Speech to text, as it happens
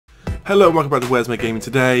Hello and welcome back to Where's My Gaming.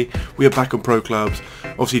 Today we are back on Pro Clubs,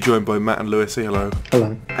 obviously joined by Matt and Lewis. Say hello.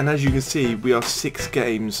 Hello. And as you can see, we are 6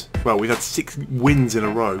 games, well, we've had 6 wins in a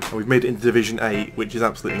row, and we've made it into Division 8, which is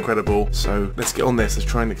absolutely incredible. So let's get on this,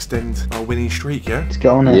 let's try and extend our winning streak, yeah? Let's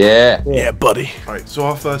get on it. Yeah. Yeah, buddy. Alright, so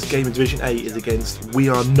our first game in Division 8 is against We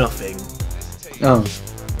Are Nothing. Oh.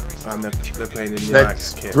 And they're playing in the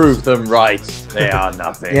Let's kit. prove them right. They are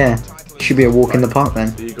nothing. Yeah. Should be a walk in the park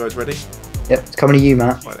then. Are you guys ready? Yep, it's coming to you,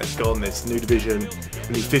 Matt. Right, let's go on this new division.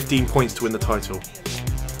 We need 15 points to win the title.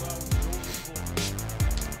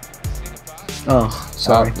 Oh,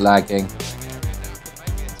 sorry. Oh, lagging.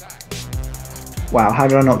 Wow, how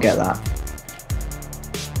did I not get that?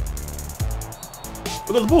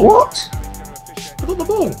 I got the ball. What? I got the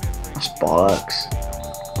ball. That's bollocks.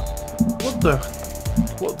 What the?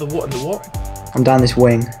 What and the what? I'm down this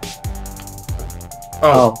wing.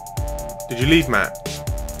 Oh. Did you leave, Matt?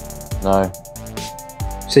 No.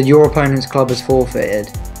 So your opponent's club has forfeited.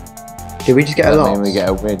 Did we just get a That loss? mean we get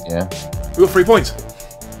a win, yeah. We got 3 points.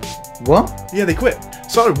 What? Yeah, they quit.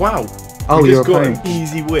 So, wow. Oh, we your just got opponent. an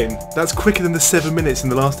easy win. That's quicker than the 7 minutes in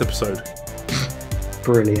the last episode.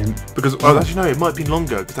 Brilliant. Because, oh, actually no, it might have been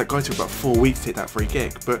longer, because that guy took about 4 weeks to hit that free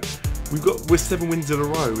kick. But we're 7 wins in a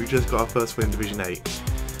row. We just got our first win in Division 8.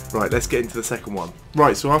 Right, let's get into the second one.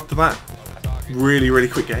 Right, so after that really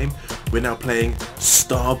quick game, we're now playing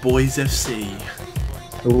Star Boys FC.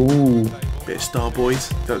 Ooh. Bit of Star Boys.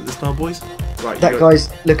 The Star Boys? Right, That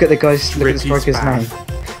guy's. Look at the guy's. Look at the Drippy striker's name.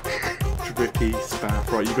 Spaff. Drippy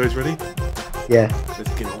Spaff. Right, you guys ready? Yeah.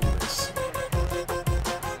 Let's get on this.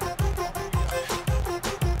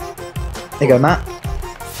 There you go, Matt.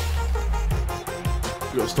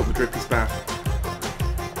 You gotta stop the Drippy Spaff.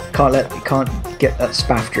 Can't get that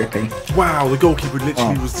spaff drippy. Wow, the goalkeeper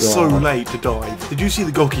literally was so God. late to dive. Did you see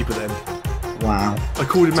the goalkeeper then? Wow. I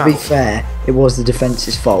called him To out. be fair, it was the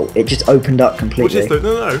defence's fault. It just opened up Which completely. is though,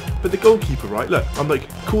 no. But the goalkeeper, right? Look, I'm like,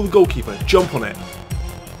 call the goalkeeper, jump on it.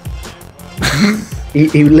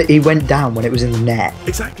 He went down when it was in the net.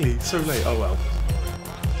 Exactly, so late. Oh well.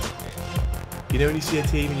 You know when you see a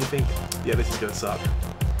team and you think, yeah, this is gonna suck.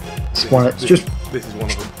 It's This one. is- It's just This is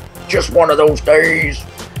one of them. just one of those days.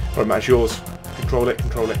 Right, Matt, it's yours. Control it.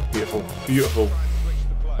 Beautiful, beautiful.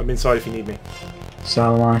 I'm inside if you need me.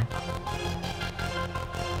 So am I.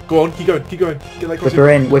 Go on, keep going. Get that cross Whip her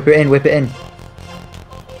in. Whip it in.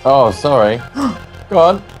 Oh, sorry. Go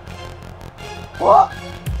on. What?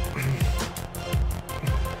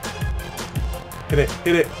 Hit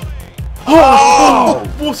it. Oh!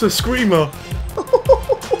 What a screamer!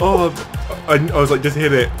 Oh, I was like, just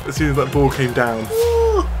hit it as soon as that ball came down.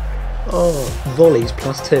 Oh, volleys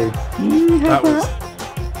 +2. That was.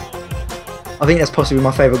 I think that's possibly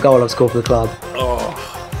my favourite goal I've scored for the club. Oh,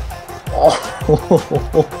 Oh.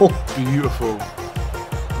 beautiful.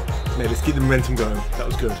 No, let's keep the momentum going. That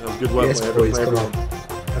was good. That was good work Yes, by boys, come everyone.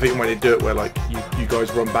 I think when they do it where like you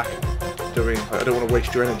guys run back doing, like, I don't want to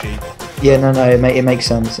waste your energy. Yeah, no, it makes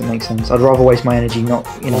sense. It makes sense. I'd rather waste my energy, not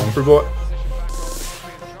For what?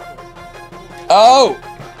 Oh!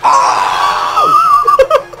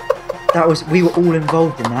 We were all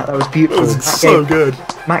involved in that. That was beautiful. That was so good.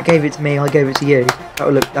 Matt gave it to me. I gave it to you. That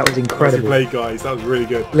was Well incredible. played, guys. That was really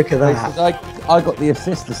good. Look at that. I got the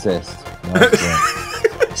assist. Nice, yeah.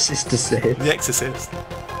 Sister said. The Exorcist.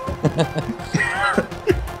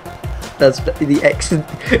 That's the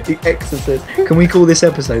Exorcist. Can we call this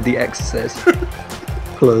episode The Exorcist?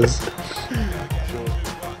 Plus. Sure.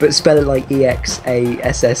 But spell it like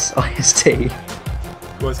EXASSIST.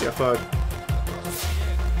 Who wants to get a third?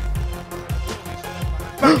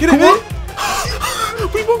 Matt, get it, mate!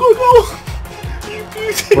 We both got a goal! You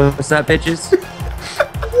beauty! What's that, bitches?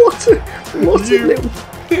 What a little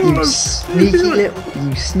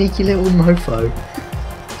sneaky little mofo.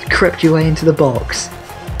 Crept your way into the box.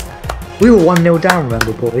 We were 1-0 down,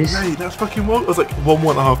 remember, boys? Mate, that's fucking wild. I was like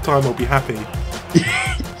 1-1 at half time, I'll be happy.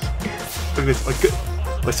 Look at this,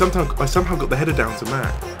 I somehow got the header down to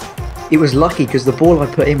Matt. It was lucky because the ball I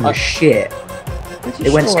put in was shit.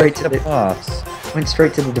 It went straight to the pass. Went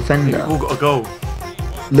straight to the We've defender. all got a goal.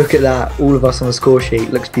 Look at that, all of us on the score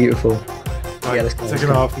sheet. Looks beautiful. Right, Yeah, let's go. second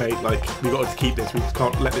half, mate, like, we got to keep this, we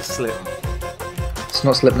can't let this slip. It's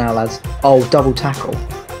not slip now, lads. Oh, double tackle.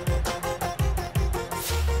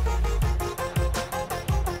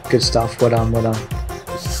 Good stuff. Well done.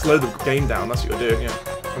 Just slow the game down, that's what you're doing, yeah.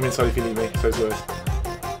 I'm inside if you need me, so's Lewis.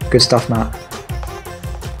 Good stuff, Matt.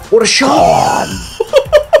 What a shot!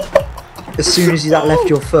 As soon as that left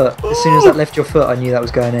your foot, I knew that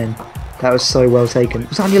was going in. That was so well taken.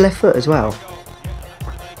 Was that on your left foot as well?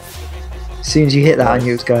 As soon as you hit that, I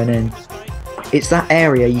knew it was going in. it's that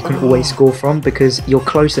area you can always score from because you're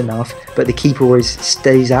close enough, but the keeper always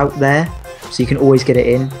stays out there, so you can always get it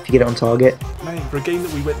in if you get it on target. Mate, for a game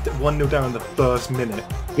that we went 1-0 down in the first minute.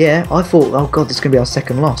 Yeah, I thought, oh god, this is going to be our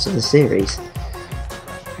second loss of the series.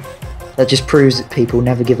 That just proves that people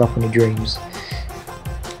never give up on your dreams.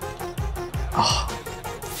 Oh,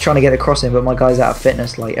 trying to get the crossing, but my guy's out of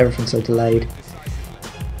fitness, like everything's so delayed.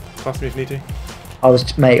 Pass me if you need to.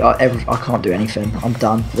 Mate, I can't do anything. I'm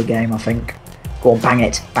done for the game, I think. Go on, bang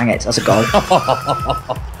it, that's a goal.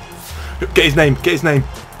 Get his name, get his name.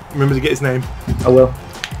 Remember to get his name. I will.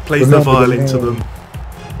 Plays the violin to them.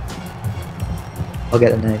 I'll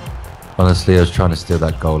get the name. Honestly, I was trying to steal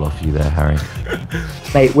that goal off you there, Harry.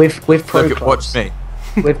 Mate, with pro Look, clubs, watch me.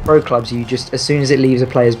 with pro clubs, you just, as soon as it leaves a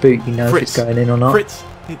player's boot, you know Fritz. if it's going in or not. Fritz.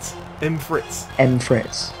 It's M. Fritz. M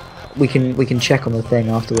Fritz. We can check on the thing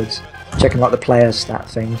afterwards. Checking like the player stat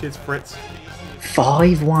thing. Cheers, Fritz.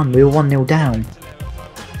 5-1. We were 1-0 down.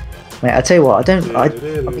 Mate, I tell you what, I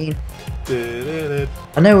mean,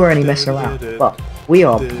 I know we're only messing around, but we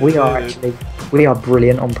are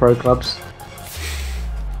brilliant on pro clubs.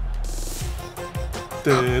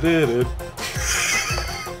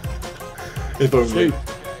 If only.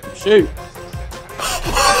 Shoot.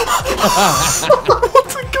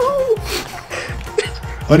 What a goal!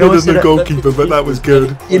 I know there's no goalkeeper, but that was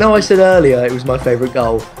good. You know, I said earlier it was my favourite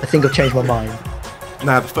goal. I think I've changed my mind.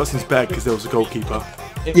 Nah, the first thing's better because there was a goalkeeper.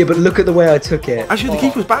 Yeah, but look at the way I took it. Actually, the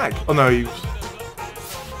keeper's back. Oh no, he was...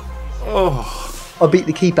 Oh. I beat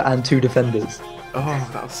the keeper and 2 defenders. Oh,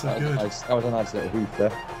 that was so good. That was a nice little hoop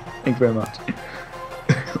there. Thank you very much.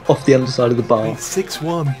 Off the underside of the bar.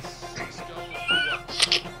 6-1.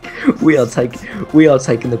 We are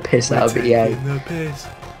taking the piss out of it, yeah.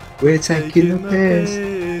 We're taking the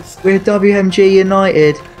piss. We're WMG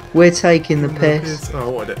United. We're taking the piss. Oh,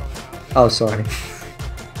 what it? Oh, sorry.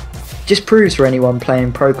 Just proves for anyone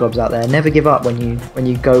playing pro clubs out there, never give up when you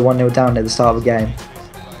go 1-0 down at the start of a game.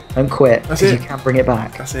 Don't quit, because you can bring it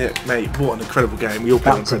back. That's it, mate. What an incredible game. We all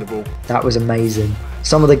played incredible. That was amazing.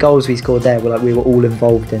 Some of the goals we scored there were like we were all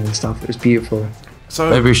involved in and stuff. It was beautiful. So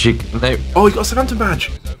maybe we should. Oh, he got a Southampton badge.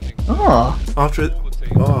 Oh. After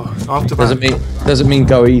that. Doesn't mean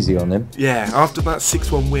go easy on him. Yeah, after that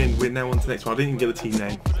 6-1 win, we're now on to the next one. I didn't even get the team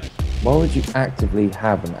name. Why would you actively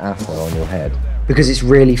have an afro on your head? Because it's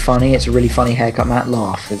really funny. It's a really funny haircut, Matt.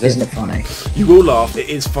 Laugh. Isn't it funny? You will laugh. It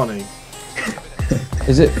is funny.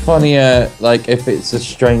 Is it funnier, like, if it's a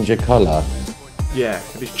stranger colour? Yeah,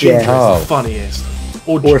 if it's ginger, Yeah. it's the funniest.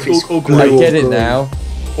 Or if it's or blue grey. I get it grey. now.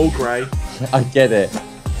 Or grey. I get it.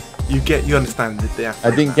 You understand the I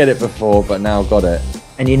didn't get it before, but now got it.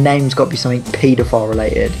 And your name's got to be something paedophile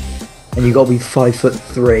related. And you got to be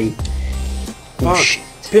 5'3". Oh, Fuck. shit.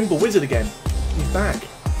 Pinball Wizard again. He's back.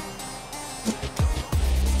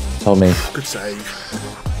 Tommy. Good save.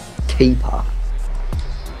 Keeper.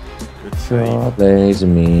 Good save. God, there's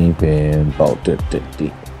me pinball.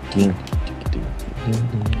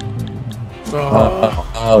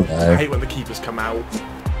 Oh I no. hate when the keepers come out.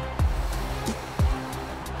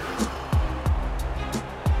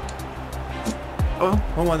 Oh,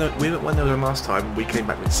 we went 1-0 last time. We came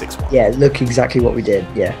back with 6-1. Yeah, look exactly what we did.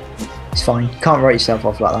 Yeah. It's fine. You can't write yourself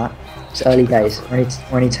off like that. It's early days. We're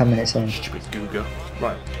only 10 minutes in. Stupid Google.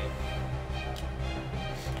 Right.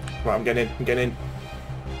 Right, I'm getting in.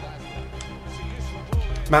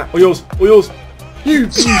 Matt, all yours. You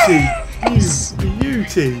beauty. Yes! You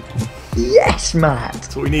beauty. Yes, Matt!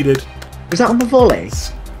 That's what we needed. Was that on the volley?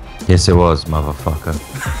 Yes, it was, motherfucker.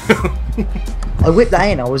 I whipped that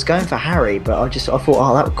in. I was going for Harry, but I thought,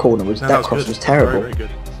 oh, that corner was that cross good. was terrible. Very, very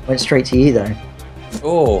good. Went straight to you though.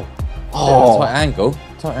 Oh. Oh. Tight angle.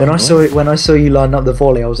 When I saw you line up the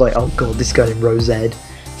volley, I was like, oh god, this is going in Rose Ed.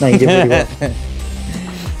 No, you did really well.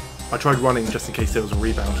 I tried running just in case there was a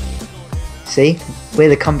rebound. See, we're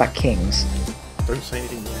the comeback kings. Don't say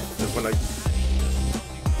anything yet. Just when I...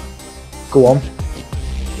 Go on.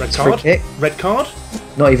 Red Free card? kick. Red card?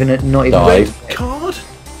 Not even Dive. Red card?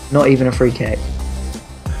 not even a free kick,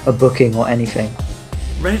 a booking or anything.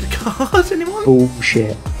 Red card? Anyone?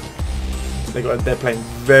 Bullshit. They're playing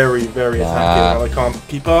very, very attacking. And I can't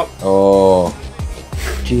keep up. Oh.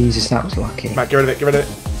 Jesus, that was lucky. Matt, get rid of it.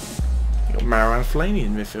 You got Mara and Flaney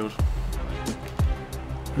in midfield.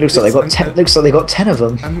 Looks like they got 10. Looks like they got 10 of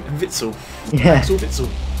them. And Witzel. Yeah. Witzel.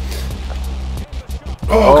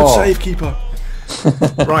 Oh, good save, keeper.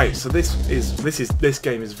 Right, so this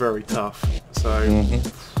game is very tough. So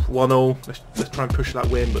 1-0. Let's try and push that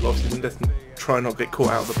win, but obviously let's try and not get caught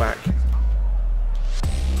out of the back.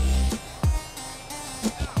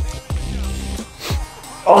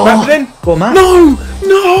 Oh, Matt, then. Go on, Matt.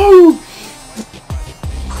 No!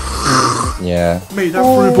 Yeah. Mate, that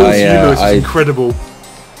through ball to you, Lewis, is incredible.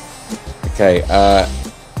 Okay,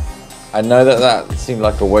 I know that seemed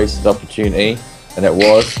like a wasted opportunity, and it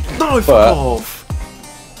was. No, fuck off.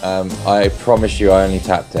 I promise you, I only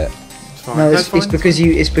tapped it. It's fine. No, it's because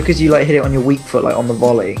you like hit it on your weak foot, like on the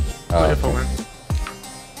volley. Oh, Okay. Fine, man.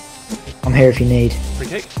 I'm here if you need. Free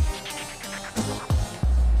kick.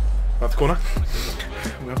 Left corner.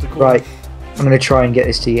 We have to corner. Right, I'm gonna try and get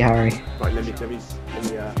this to you, Harry. Right, let me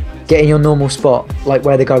Get in your normal spot, like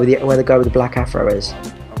where the guy with the black afro is.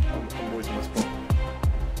 I'm always in my spot.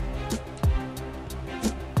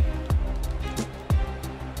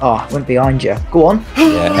 Ah, went behind you. Go on.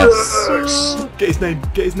 yes. Get his name.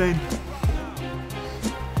 Get his name.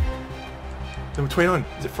 Number 29.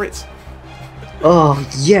 Is it Fritz? Oh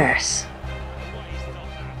yes.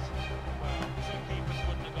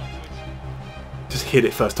 Just hit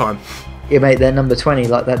it first time. Yeah, mate. They're number 20.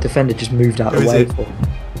 Like that defender just moved out of the way for him.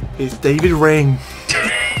 It's David Ring.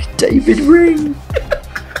 David Ring.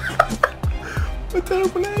 A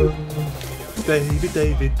terrible name. David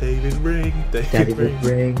Ring. David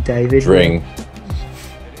Ring. David Ring.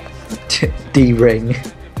 D Ring.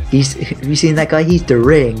 Have you seen that guy? He's the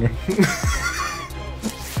Ring.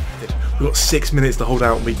 We've got 6 minutes to hold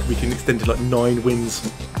out. We can extend to like 9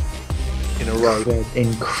 wins in a row.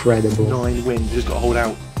 Incredible. 9 wins. You just got to hold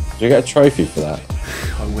out. Do you get a trophy for that?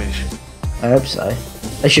 I wish. I hope so.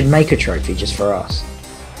 They should make a trophy just for us.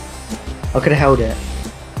 I could have held it.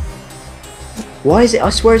 Why is it?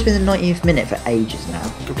 I swear it's been the 90th minute for ages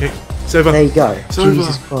now. Okay. It's over. There you go. It's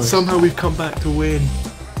Jesus over. Christ. Somehow we've come back to win.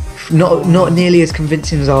 Not nearly as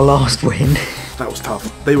convincing as our last win. That was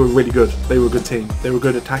tough. They were really good. They were a good team. They were a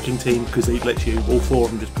good attacking team because they let you, all 4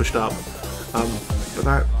 of them just pushed up. But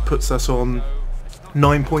that puts us on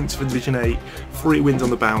 9 points for Division 8, 3 wins on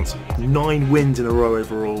the bounce, 9 wins in a row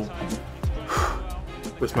overall.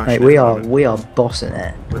 We're smashing Mate, it. we are bossing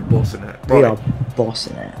it. We're bossing it. We Right. are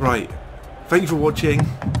bossing it. Right. Thank you for watching.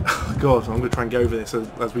 God, I'm going to try and get over this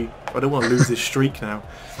as we... I don't want to lose this streak now.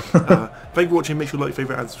 Thank you for watching. Make sure you like,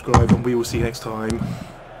 favourite and subscribe, and we will see you next time.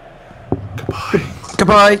 Goodbye.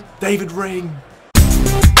 Goodbye. David Ring.